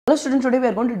Hello students, today we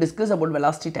are going to discuss about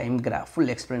velocity time graph, full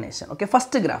explanation. Okay,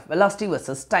 first graph, velocity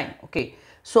versus time. Okay,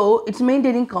 so it's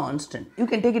maintaining constant. You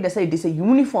can take it as it is a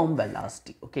uniform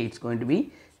velocity. Okay, it's going to be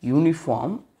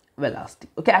uniform velocity.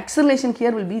 Okay, acceleration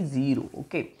here will be 0.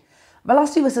 Okay,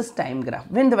 velocity versus time graph.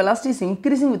 When the velocity is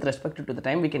increasing with respect to the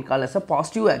time, we can call as a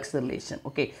positive acceleration.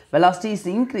 Okay, velocity is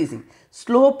increasing.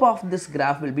 Slope of this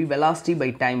graph will be velocity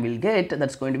by time will get,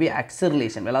 that's going to be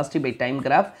acceleration. Velocity by time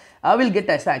graph will get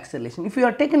as acceleration. If you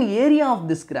are taking area of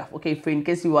this graph, okay, if in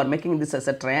case you are making this as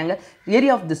a triangle,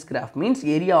 area of this graph means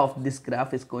area of this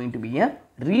graph is going to be a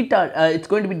retard, it's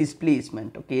going to be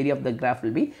displacement. Okay, area of the graph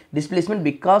will be displacement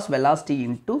because velocity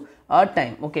into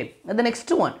time. Okay, and the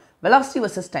next one, velocity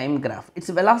versus time graph. Its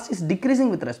velocity is decreasing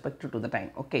with respect to the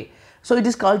time. Okay, so it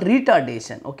is called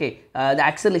retardation. Okay, the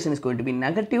acceleration is going to be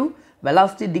negative,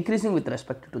 velocity decreasing with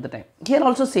respect to the time. Here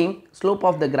also same, slope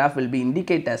of the graph will be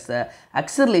indicate as a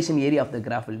acceleration, area of the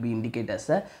graph will be indicate as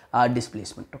a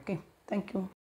displacement. Okay, thank you.